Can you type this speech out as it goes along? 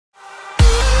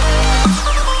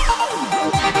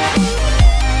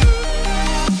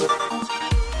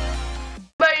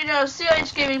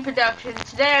Screen Production.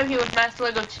 Today I'm here with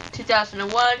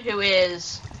masterlego2001, who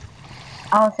is...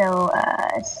 Also,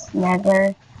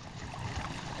 Snagler.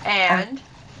 And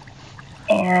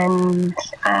I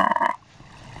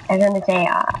was going to say,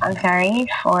 I'm sorry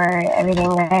for everything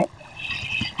that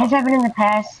has happened in the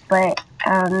past, but,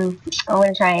 I'm going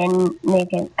to try and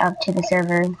make it up to the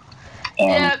server.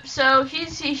 Yep, so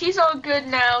he's all good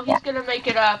now. He's gonna make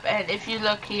it up, and if you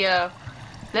look here,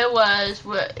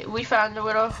 we found a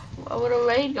little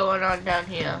raid going on down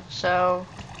here. So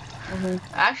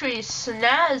actually,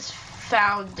 Snaz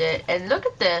found it, and look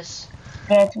at this.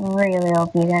 Yeah, it's really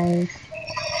OP, guys.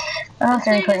 This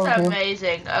thing is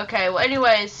amazing. Okay, well,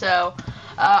 anyway, so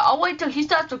I'll wait till he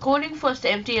starts recording for us to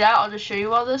empty it out. I'll just show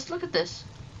you all this. Look at this.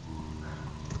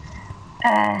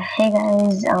 Hey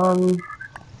guys,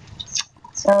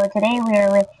 so today we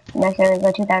are with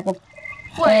masterlego2001.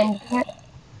 Wait,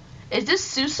 is this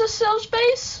Sousa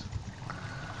base?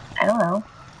 I don't know.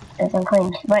 It's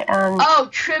unclaimed, but oh,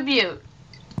 tribute.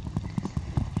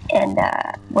 And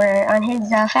we're on his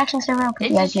faction server.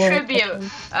 It's a tribute.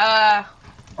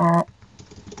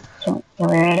 Can we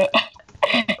read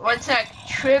it? 1 sec.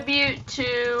 Tribute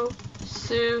to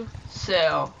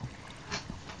Susil.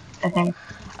 Okay.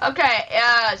 Okay,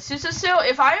 Susasil,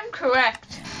 if I am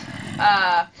correct,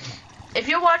 if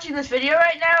you're watching this video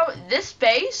right now, this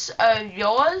base of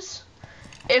yours,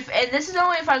 and this is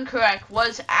only if I'm correct,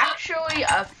 was actually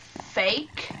a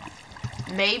fake,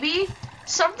 maybe,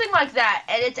 something like that,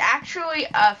 and it's actually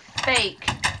a fake.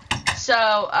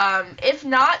 So, if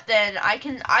not, then I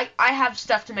have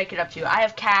stuff to make it up to you. I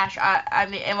have cash, I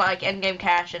mean, like endgame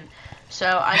cash, and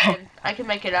so I can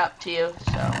make it up to you,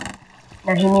 so.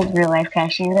 No, he needs real life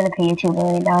cash. He's gonna pay you $2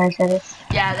 million for this.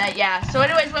 Yeah. So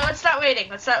anyways, well, let's start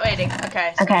waiting.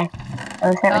 Okay. So. Okay.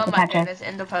 Let's start with the my goodness,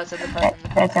 in the post.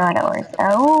 That's a lot of work.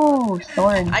 Oh,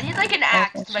 swords. I need like an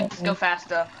axe to make this go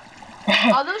faster.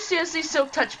 Although seriously,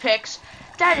 Silk Touch picks,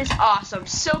 that is awesome.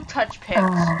 Silk Touch picks.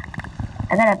 I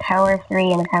got a power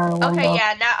 3 and a power 1. Okay,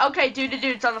 yeah, now, okay, dude,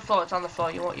 it's on the floor. If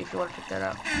you want to pick that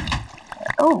up.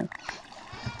 Oh.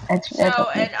 That's so,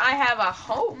 okay. and I have a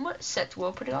home set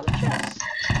we're putting on the chest.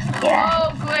 Yeah.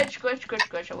 Oh, glitch.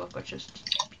 I love glitches.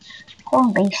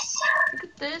 Home base. Look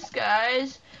at this,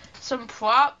 guys. Some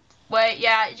prop. Wait,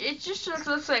 yeah, it just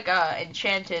looks like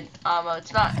enchanted armor.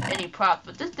 It's not any prop,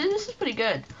 but this is pretty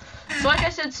good. So like I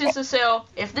said, Sister Sil,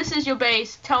 if this is your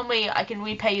base, tell me, I can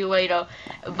repay you later.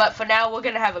 But for now, we're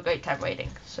gonna have a great time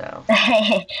waiting. So.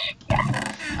 Yeah.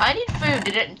 I need food.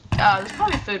 There's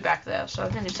probably food back there, so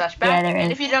I'm gonna do slash back. Yeah, there is.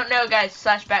 And if you don't know, guys,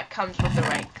 slash back comes with the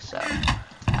rank, so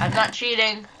I'm not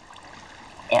cheating.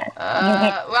 Yeah.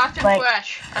 Rocked and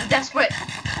fresh. I'm desperate.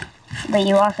 But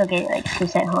you also get like 2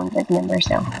 homes with members,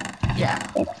 so. Yeah.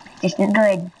 It's just as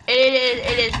good.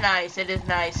 It is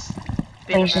nice.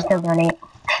 But you should still donate.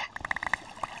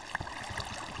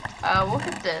 Look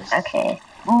at this. Okay.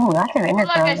 Ooh, lots of internet.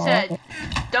 Like I said,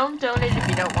 don't donate if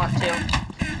you don't want to.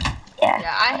 Yeah.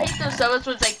 Yeah, I hate those sellers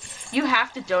where it's like, you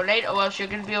have to donate or else you're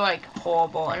gonna be like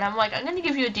horrible. And I'm like, I'm gonna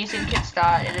give you a decent kit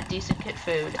start and a decent kit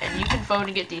food, and you can vote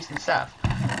and get decent stuff.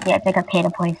 Yeah, it's like a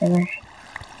pay-to-play server.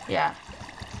 Yeah.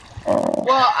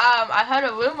 Well, I heard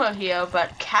a rumor here,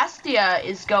 but Castia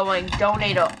is going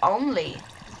donator only.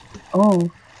 Oh.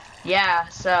 Yeah,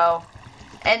 so.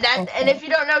 And if you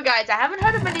don't know, guys, I haven't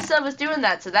heard of many servers doing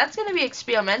that, so that's gonna be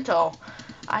experimental.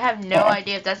 I have no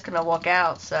idea if that's gonna work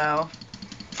out, so.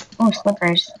 Oh,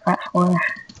 slippers. Platform.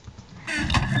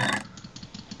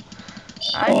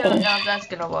 I don't know if that's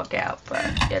gonna work out, but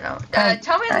you know.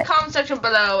 Tell me in the comment section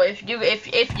below if you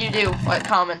do like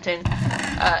commenting,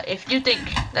 if you think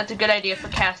that's a good idea for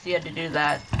Castia to do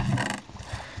that.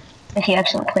 If you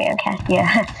actually play on Castia.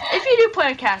 If you do play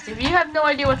on Castia, if you have no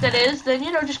idea what that is, then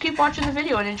you know just keep watching the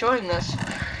video and enjoying this.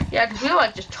 Yeah, because we're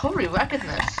like just totally wrecking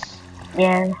this.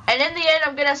 Yeah. And in the end,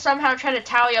 I'm gonna somehow try to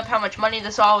tally up how much money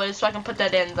this all is, so I can put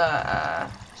that in the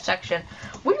section.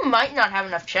 We might not have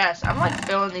enough chests. I'm like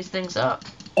filling these things up.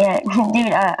 Yeah,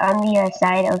 dude. On the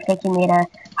side, it looks like you made a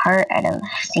heart out of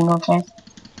single chest.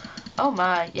 Oh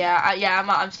my, yeah,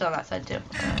 I'm still on that side too.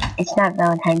 It's not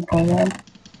Valentine's Day, man.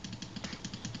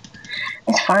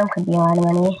 This farm could be a lot of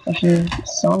money if you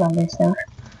sold all this stuff.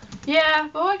 Yeah,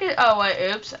 but I could. Oh wait,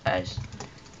 oops.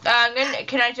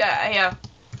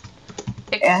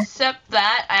 Except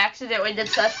that I accidentally did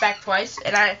slash back twice,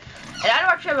 and I don't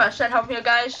actually have a set home here,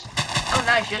 guys. Oh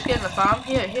nice, you're just getting the farm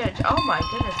here. Oh my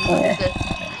goodness, look at this.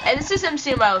 And this is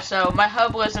MCMO, so my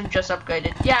herbalism just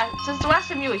upgraded. Yeah, since the last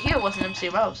time you were here wasn't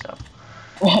MCMO, so.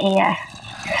 Yeah.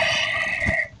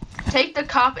 Take the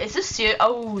cop. Is this serious?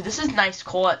 Oh, this is nice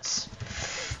quartz.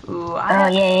 Ooh,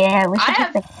 yeah. We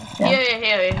should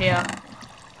here.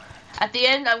 At the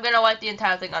end, I'm gonna light the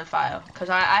entire thing on fire because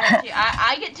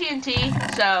I get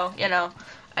TNT, so you know,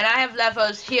 and I have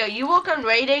levers. Here, you work on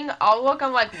raiding. I'll work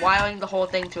on like wiring the whole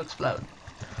thing to explode.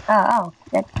 Oh,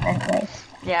 that's nice.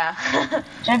 Yeah.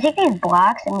 Should I take these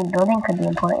blocks? I mean, building could be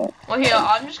important. Well, here,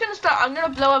 I'm just gonna start. I'm gonna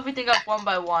blow everything up one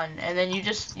by one, and then you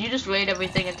just raid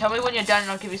everything, and tell me when you're done, and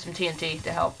I'll give you some TNT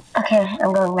to help. Okay,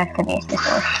 I'm going back to base this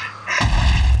one.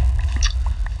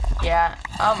 Yeah.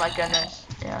 Oh my goodness.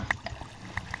 Yeah.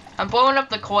 I'm blowing up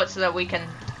the court so that we can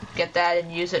get that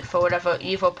and use it for whatever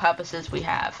evil purposes we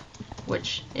have,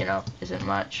 which you know isn't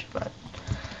much, but.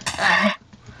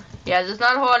 Yeah, there's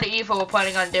not a whole lot of evil we're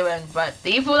planning on doing, but the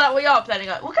evil that we are planning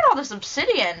on. Look at all this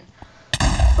obsidian.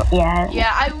 Yeah.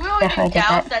 Yeah, I really do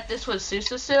doubt that this was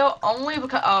Susasil, only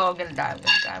because. Oh, I'm gonna die.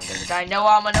 I'm gonna die. No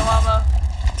armor. No armor.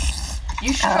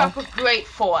 You struck with great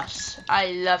force.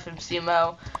 I love him,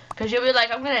 Simo. Because you'll be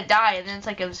like, I'm gonna die, and then it's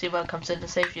like Simo comes in to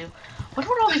save you. What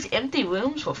were all these empty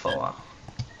rooms were for?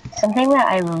 Something that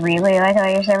I really like on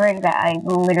your server is that I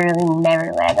literally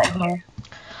never lag on here.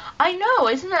 I know,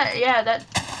 isn't that? Yeah, that.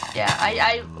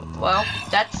 Yeah, well,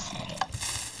 that's.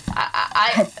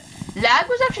 Lag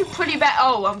was actually pretty bad.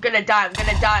 Oh, I'm gonna die.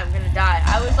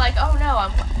 I was like, oh no,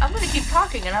 I'm gonna keep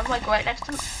talking, and I'm like right next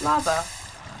to lava.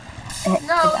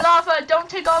 No, lava, don't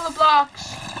take all the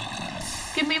blocks.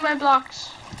 Give me my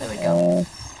blocks. There we go.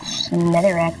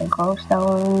 Netherrack and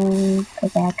glowstone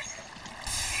pickaxe.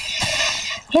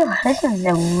 Phew, this is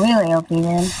a really OP,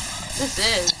 man. This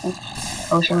is.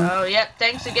 Ocean. Oh, yep,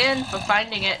 thanks again for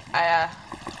finding it.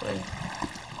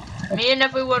 Me and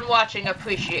everyone watching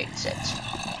appreciates it.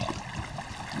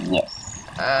 Yes.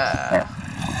 Sir.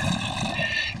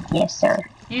 Yes, sir.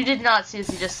 You did not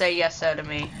seriously just say yes, sir to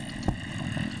me.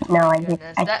 No, I didn't.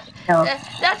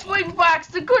 That's bring back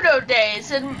the good old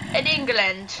days in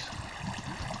England.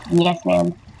 Yes,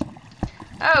 ma'am.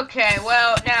 Okay,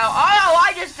 well, now, oh,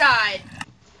 I just died.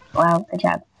 Wow, good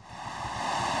job.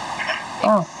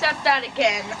 Accept that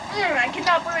again. I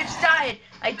cannot believe I just died.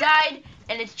 I died,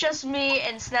 and it's just me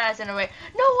and Snaz in a way.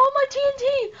 No, all my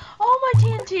TNT! All my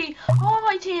TNT! All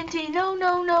my TNT! No,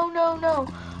 no, no, no, no.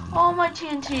 All my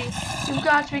TNT. You've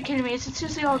got to be kidding me. Is it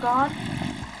seriously all gone?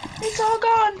 It's all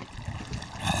gone.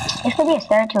 This could be a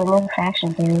start to a new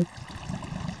faction theory.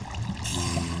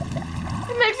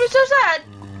 It makes me so sad.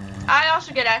 I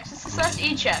also get access to Snaz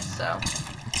e-chest, so.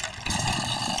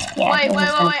 Yeah, wait.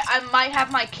 I might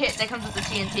have my kit that comes with the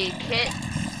TNT. Kit,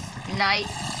 night,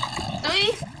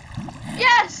 3?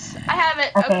 Yes! I have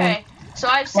it. Okay. So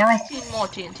I have 16 more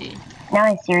TNT. Now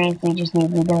I seriously just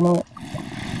need to donate.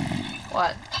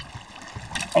 What?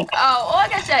 Like, oh,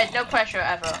 like I said, no pressure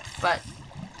ever. But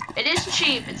it is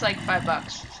cheap. It's like $5,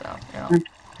 so you know.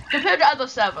 Compared to other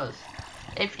servers.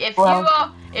 If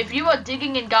you are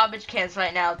digging in garbage cans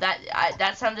right now,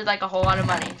 that sounded like a whole lot of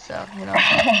money. So you know.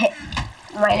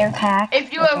 Minor pack.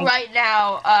 If you are right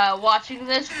now watching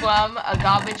this from a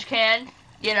garbage can,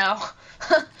 you know,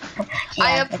 yeah,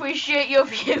 I appreciate your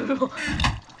view.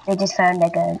 They just found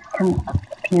like a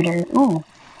computer. Ooh.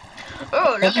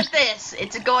 Oh, look at this!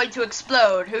 It's going to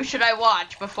explode. Who should I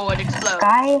watch before it explodes?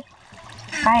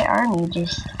 Sky Army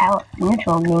just out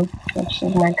neutraled me, which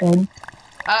is not good.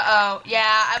 Uh-oh. Yeah,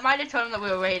 I might have told him that we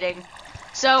were raiding.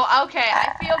 So, okay,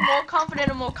 I feel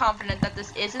more confident that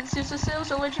this isn't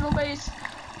Susasil's original base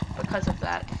because of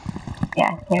that.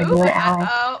 Yeah, here, do an ally.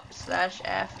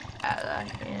 /F ally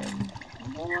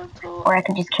immortal. Or I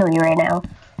could just kill you right now.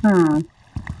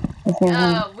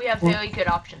 We have very good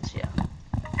options here.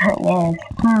 Yes.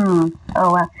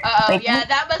 Oh, wow. Wait, yeah,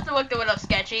 that must have looked a little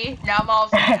sketchy. Now I'm all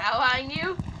allying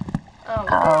you. Oh,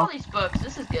 look at all these books.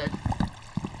 This is good.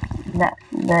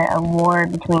 The war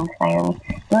between Sky Army.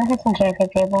 You want this enchanting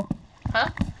table? Huh?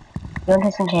 You want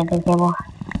this enchanting table?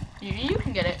 You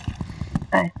can get it.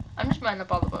 Okay. I'm just mining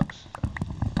up all the books.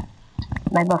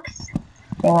 My books.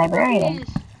 The librarian.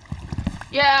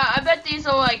 Yeah, I bet these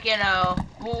are like, you know.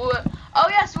 Oh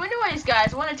yeah, so anyways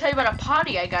guys, I want to tell you about a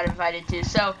party I got invited to.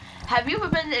 So, have you ever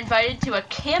been invited to a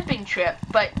camping trip,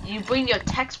 but you bring your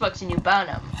textbooks and you burn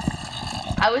them?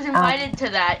 I was invited to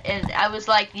that, and I was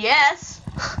like, yes!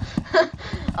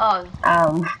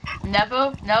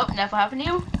 Never? Nope, never happened to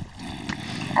you?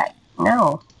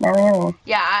 No, not really.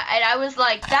 Yeah, I was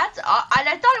like, that's, and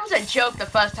I thought it was a joke the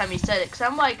first time you said it, because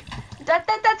I'm like,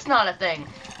 that's not a thing.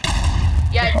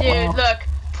 Yeah, dude, look.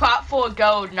 Prop 4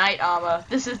 gold knight armor.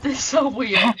 This is so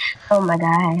weird. Oh my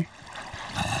god.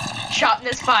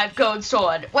 Sharpness 5 gold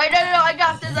sword. Wait, no, I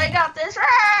got this.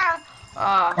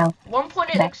 Ah! No.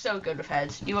 1.8 looks so good with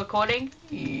heads. You recording?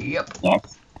 Yep.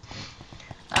 Yes.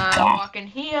 Walking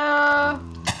here. I'm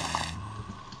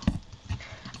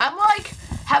like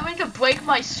having to break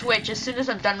my switch as soon as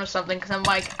I'm done with something because I'm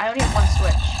like, I only have one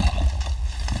switch.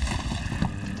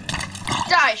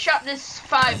 Die! Sharpness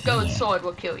 5 gold sword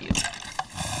will kill you.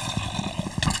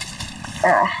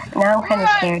 Now I'm kind of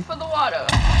scared. For the water.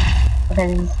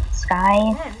 Because Sky...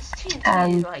 Man, this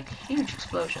TNT is like huge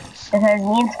explosions. Because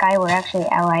me and Sky were actually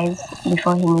allies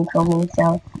before he neutraled me,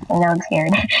 so now I'm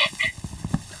scared.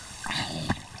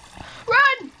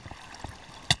 Run!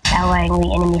 Allying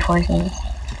the enemy forces.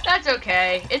 That's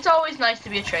okay. It's always nice to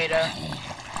be a traitor.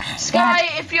 Sky,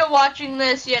 if you're watching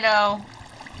this, you know,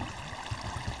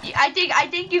 I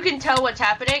think you can tell what's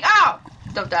happening. Ow!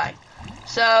 Don't die.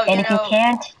 So, and if you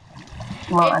can't,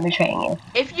 well, I'm betraying you.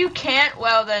 If you can't,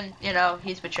 well then, you know,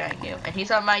 he's betraying you. And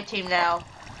he's on my team now.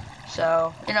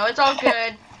 So, you know, it's all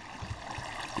good.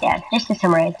 Yeah, just to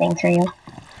summarize things for you.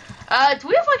 Do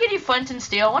we have like any flint and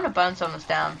steel? I want to burn some of this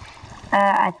down.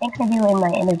 I think I do in my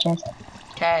inner chest.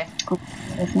 Okay.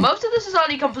 Most of this is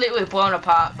already completely blown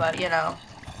apart, but you know.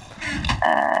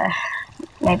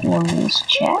 Maybe in these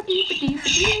chests.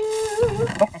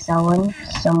 If I saw one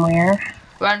somewhere.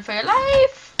 Run for your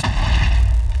life!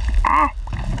 Ah!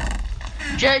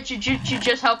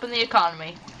 Just helping the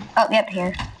economy. Oh, yep,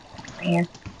 here. Right here.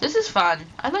 This is fun.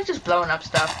 I like just blowing up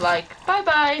stuff. Like,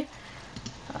 bye-bye.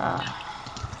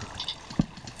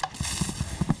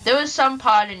 There was some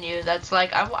part in you that's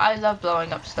like, I love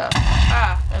blowing up stuff.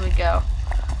 Ah, there we go.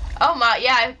 Oh my,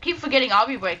 yeah, I keep forgetting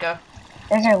Obby Breaker.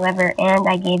 There's our lever, and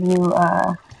I gave you,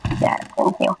 that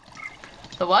flint steel.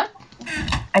 The what?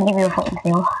 I gave you a flint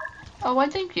steel. Oh, why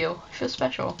thank you. I feel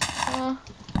special.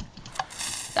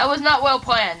 That was not well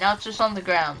planned. Now it's just on the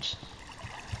ground.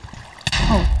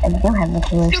 Oh, I do have the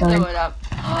killer sword. Blew it up.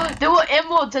 There were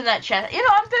emeralds in that chest. You know,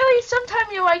 I'm very,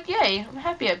 sometime you're like, yay, I'm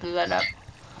happy I blew that up.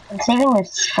 I'm saving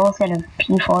this full set of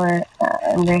P4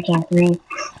 and breaking 3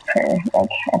 for like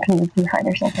a PvP fight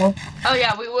or something. Oh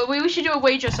yeah, we should do a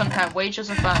wager sometime. Wagers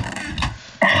are fun.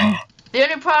 The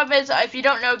only problem is, if you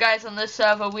don't know, guys, on this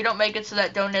server, we don't make it so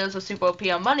that donators are super OP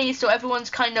on money, so everyone's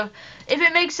kind of, if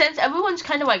it makes sense, everyone's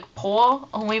kind of like poor,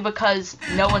 only because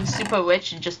no one's super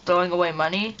rich and just throwing away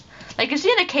money. Like, you see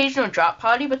an occasional drop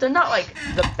party, but they're not like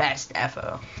the best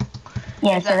ever.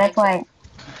 Yeah, so that's why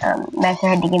Master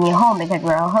had to give me a home, because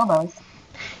we're all hobos.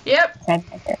 Yep.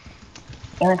 The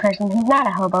only person who's not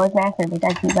a hobo is Master,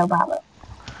 because he's Obama.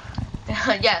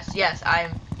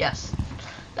 yes.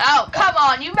 Oh, come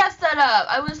on, you messed that up.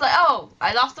 I was like, oh,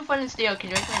 I lost the flint and steel. Can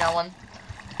you make me another one?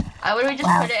 I literally just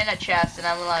put it in a chest, and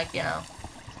I'm like, you know.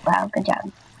 Wow, good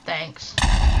job. Thanks.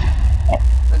 Yep.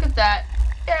 Look at that.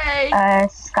 Yay.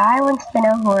 Sky wants to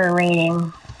know who we're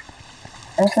raiding.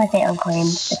 I'm just gonna say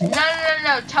unclaimed.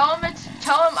 No. Tell him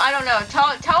I don't know. Tell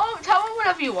him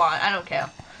whatever you want. I don't care.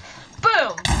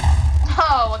 Boom.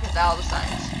 Oh, look at that, all the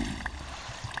signs.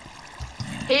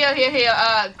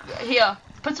 Here.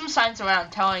 Put some signs around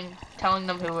telling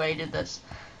them who raided this.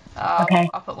 Okay.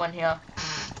 I'll put one here.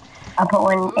 I'll put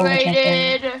one in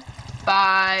Raided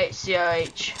by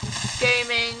CRH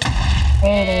Gaming.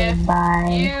 Raided by...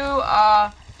 You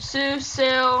are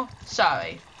Susil.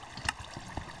 Sorry.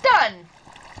 Done.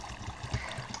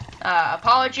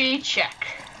 Apology, check.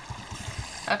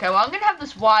 Okay, well, I'm gonna have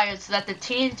this wired so that the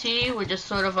TNT would just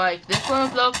sort of like, this one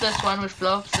would blow up this one, which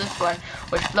blows up this one,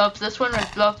 which blows up this one,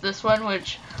 which blows up this one,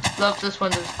 which blows up this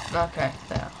one. Okay,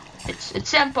 there. It's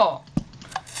simple.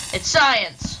 It's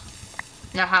science.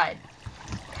 Now hide.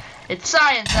 It's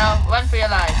science now. Run for your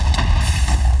life.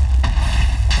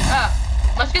 Ah,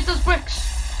 let's get those bricks.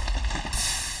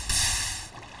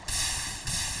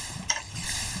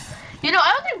 You know,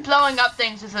 I don't think blowing up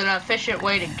things is an efficient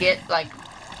way to get, like,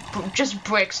 just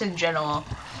bricks in general.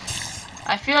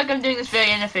 I feel like I'm doing this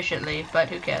very inefficiently, but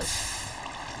who cares?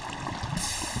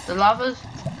 The lavas?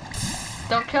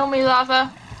 Don't kill me,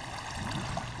 lava.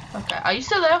 Okay, are you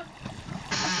still there?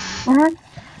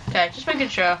 Okay, just making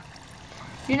sure.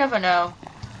 You never know.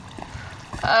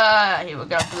 Here we're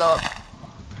gonna blow up.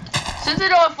 Since I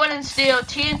don't have flint and steel,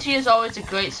 TNT is always a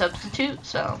great substitute,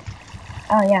 so.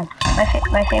 Oh yeah,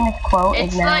 my famous quote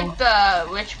is now... It's like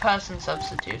the rich person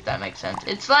substitute, if that makes sense.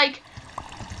 It's like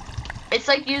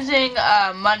using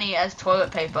money as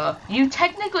toilet paper. You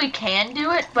technically can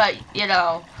do it, but you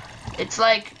know, it's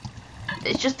like,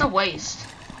 it's just a waste.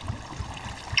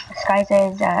 Sky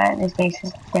says this base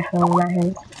is definitely not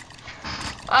his.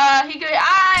 He goes,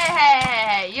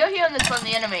 hey, you're hearing this from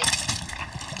the enemy.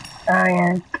 Oh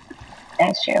yeah,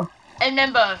 that's true. And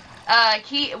remember,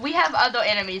 we have other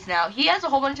enemies now. He has a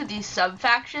whole bunch of these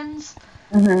sub-factions.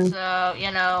 So,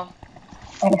 you know.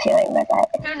 I had a feeling about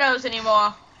that. Who knows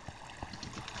anymore?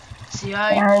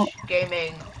 CRH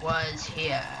Gaming was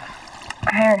here.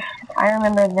 I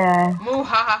remember the... Moo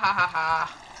ha ha ha ha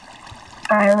ha.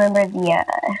 I remember the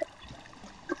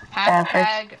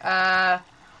Hashtag,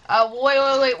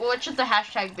 wait, what should the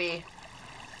hashtag be?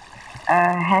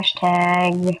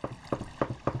 Hashtag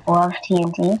love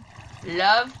TNT.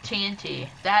 Love TNT.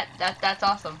 That's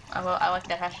awesome. I like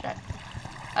that hashtag.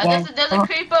 Yeah. There's a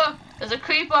creeper. There's a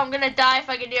creeper. I'm gonna die if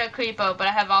I get near a creeper, but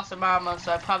I have awesome armor,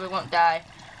 so I probably won't die.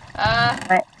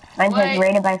 Mine says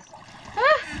rated by.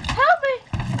 Help me!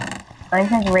 Mine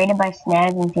says rated by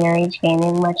Snaz and CRH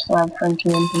Gaming. Much love from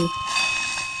TNT.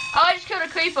 Oh, I just killed a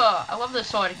creeper. I love this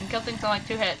sword. It can kill things in like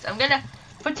 2 hits. I'm gonna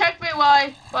protect me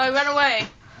while I run away.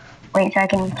 Wait, so I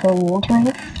can kill you in 2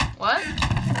 hits? What?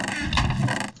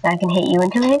 So I can hit you in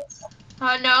 2 hits?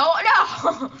 No.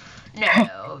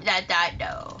 No,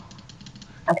 no.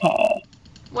 Okay.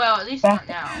 Well, at least not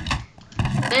now.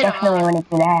 Definitely want to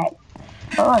do that.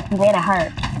 Oh, look, you made a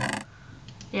heart.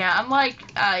 Yeah, I'm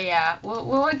like, yeah. We're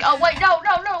like, oh, wait, no,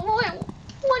 wait,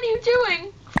 what are you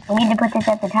doing? We need to put this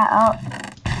at the top. Oh.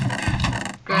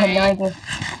 Great. I had no idea.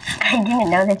 I didn't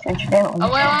know this was filmed. Oh,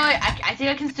 wait, I think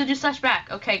I can still do /back.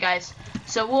 Okay, guys.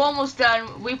 So we're almost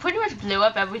done. We pretty much blew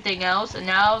up everything else, and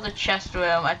now the chest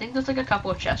room. I think there's like a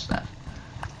couple of chests left.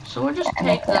 So we'll just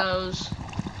take those.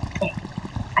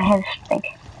 I have,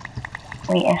 like,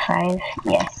 wait, F5,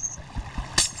 yes.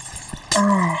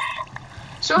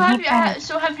 So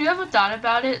have you ever thought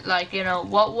about it? Like, you know,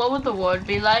 what would the world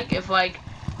be like if, like,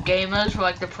 gamers were,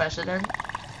 like, the president?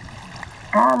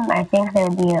 I think there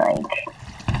would be, like,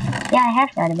 yeah, I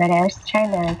have thought about it. I was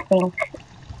trying to, like, think.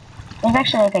 There's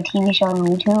actually, like, a TV show on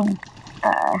YouTube,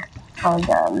 called,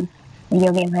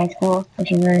 Video Game High School,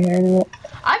 if you've ever heard of it.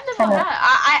 I've never had.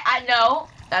 I know.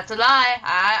 That's a lie.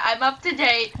 I'm up to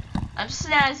date. I'm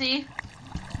snazzy.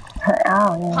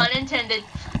 Oh, yeah. Pun intended.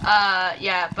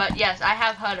 Yeah, but yes, I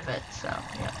have heard of it, so,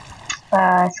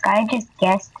 yeah. Sky just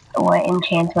guessed what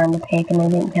enchants were on the pick, and I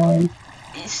didn't tell him.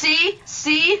 See?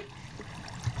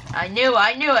 I knew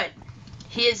it.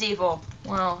 He is evil.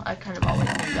 Well, I kind of always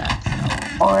knew that,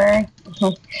 so. Or,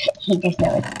 he just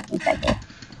knows exactly.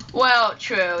 Well,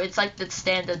 true. It's like the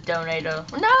standard donator.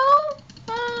 No?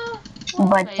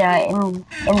 But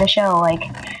in the show, like,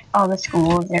 all the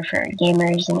schools are for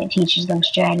gamers, and it teaches them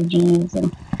strategies,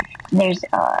 and there's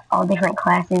all different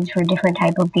classes for different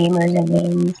type of gamers and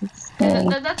games. It's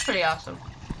really, that's pretty awesome.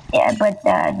 Yeah, but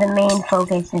the main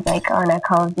focus is like on a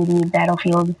Call of Duty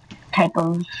Battlefield type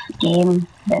of game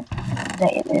that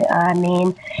the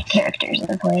main characters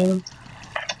are playing.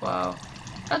 Wow,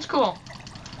 that's cool.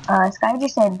 Sky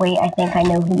just said, "Wait, I think I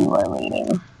know who you are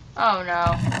raiding." Oh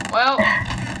no. Well,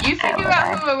 you figure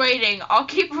out who we're raiding. I'll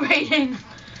keep raiding.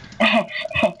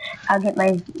 I'll get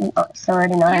my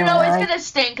sword and armor. You know it's gonna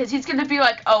stink because he's gonna be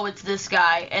like, "Oh, it's this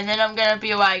guy," and then I'm gonna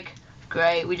be like,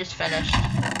 "Great, we just finished."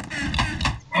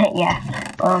 Yeah.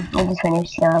 Well, we just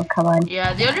finished, so come on.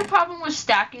 Yeah. The only problem with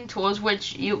stacking tools,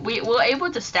 which we were able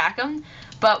to stack them,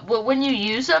 but when you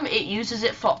use them, it uses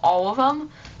it for all of them.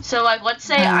 So like, let's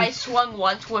say I swung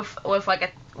once with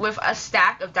a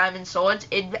stack of diamond swords,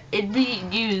 it'd be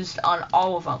used on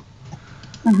all of them.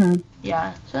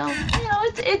 Yeah, so you know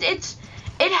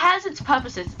it has its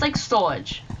purposes. It's like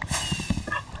storage.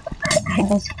 I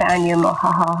just found your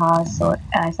mohahaha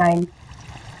sign.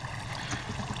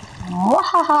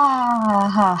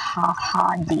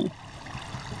 Mohahaha-D.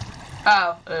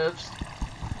 Oh, oops.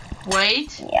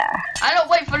 Wait. Yeah. I don't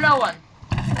wait for no one.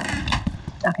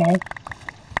 Okay.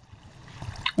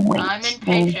 Wait. I'm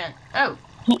impatient. Oh.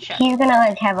 He's gonna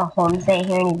like have a home stay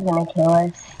here and he's gonna kill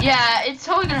us. Yeah, it's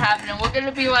totally gonna happen and we're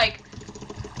gonna be like,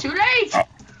 too late!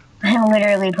 I'm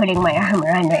literally putting my armor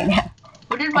on right now.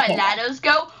 Where did my ladders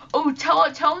go? Oh, tell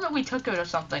him that we took it or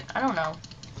something. I don't know.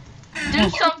 Do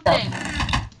something!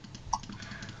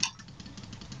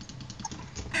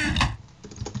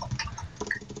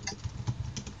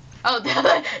 Oh,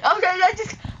 that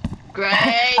just...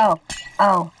 Great!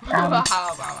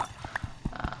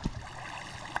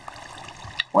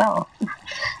 Well,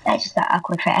 that just got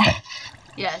awkward fast.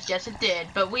 Yes, it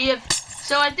did. But we have...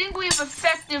 So I think we've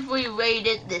effectively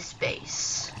raided this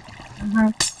base.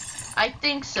 I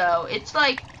think so. It's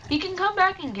like, he can come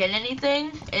back and get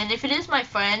anything. And if it is my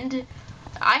friend,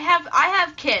 I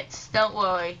have kits. Don't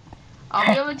worry. I'll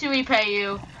be able to repay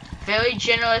you very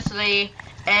generously.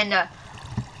 And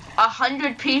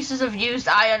 100 pieces of used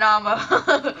iron armor.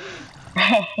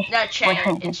 Not chain.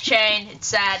 It's chain. It's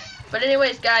sad. But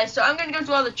anyways, guys, so I'm going to go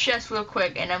through all the chests real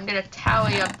quick, and I'm going to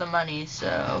tally up the money,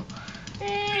 so...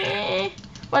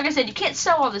 Like I said, you can't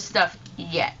sell all this stuff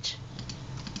yet.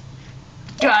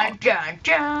 Dun, dun,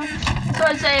 dun. So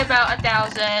I'd say about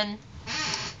 1,000,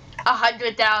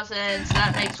 100,000, so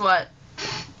that makes what?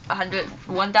 100,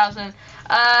 1,000,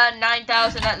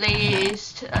 9,000 at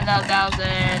least, another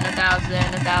 1,000, 1,000,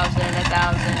 1,000,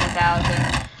 1,000,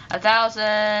 1,000,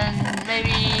 1,000,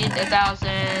 maybe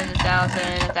 1,000,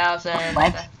 1,000, 1,000.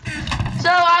 What? So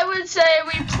I would say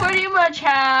we pretty much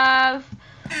have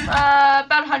about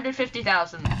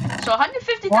 150,000. So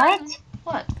 150,000.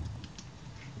 What?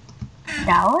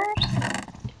 Dollars?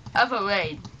 Of a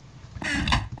raid.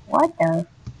 What the?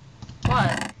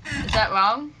 What? Is that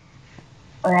wrong?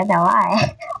 Well, that's a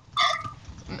lie.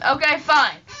 Okay,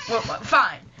 fine.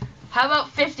 Fine. How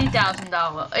about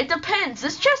 $50,000? It depends.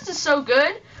 This chest is so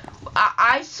good.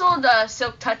 I sold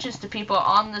silk touches to people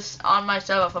on my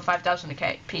server for 5,000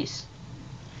 a piece.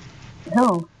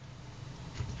 Who?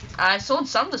 I sold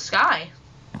some to Sky.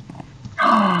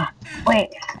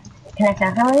 Wait, can I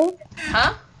sell some of these?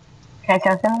 Huh? Can I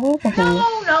sell some of these?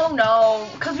 No.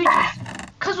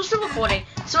 Cause we're still recording.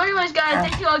 So anyways, guys,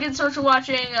 thank you all again so much for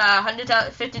watching.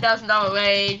 $50,000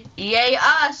 raid. Yay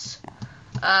us!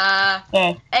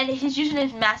 Yay. And his username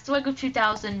is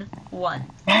masterlego2001.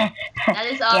 That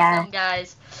is awesome,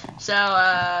 guys. So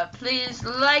please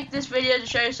like this video to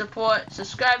show your support.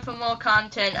 Subscribe for more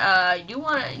content. You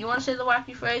wanna say the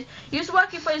wacky phrase? Use the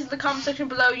wacky phrase in the comment section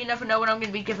below. You never know when I'm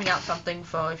gonna be giving out something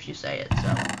for if you say it.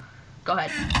 So go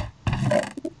ahead.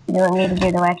 You want me to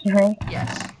do the wacky phrase?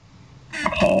 Yes.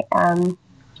 Okay.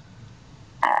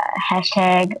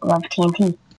 Hashtag love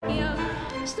TNT.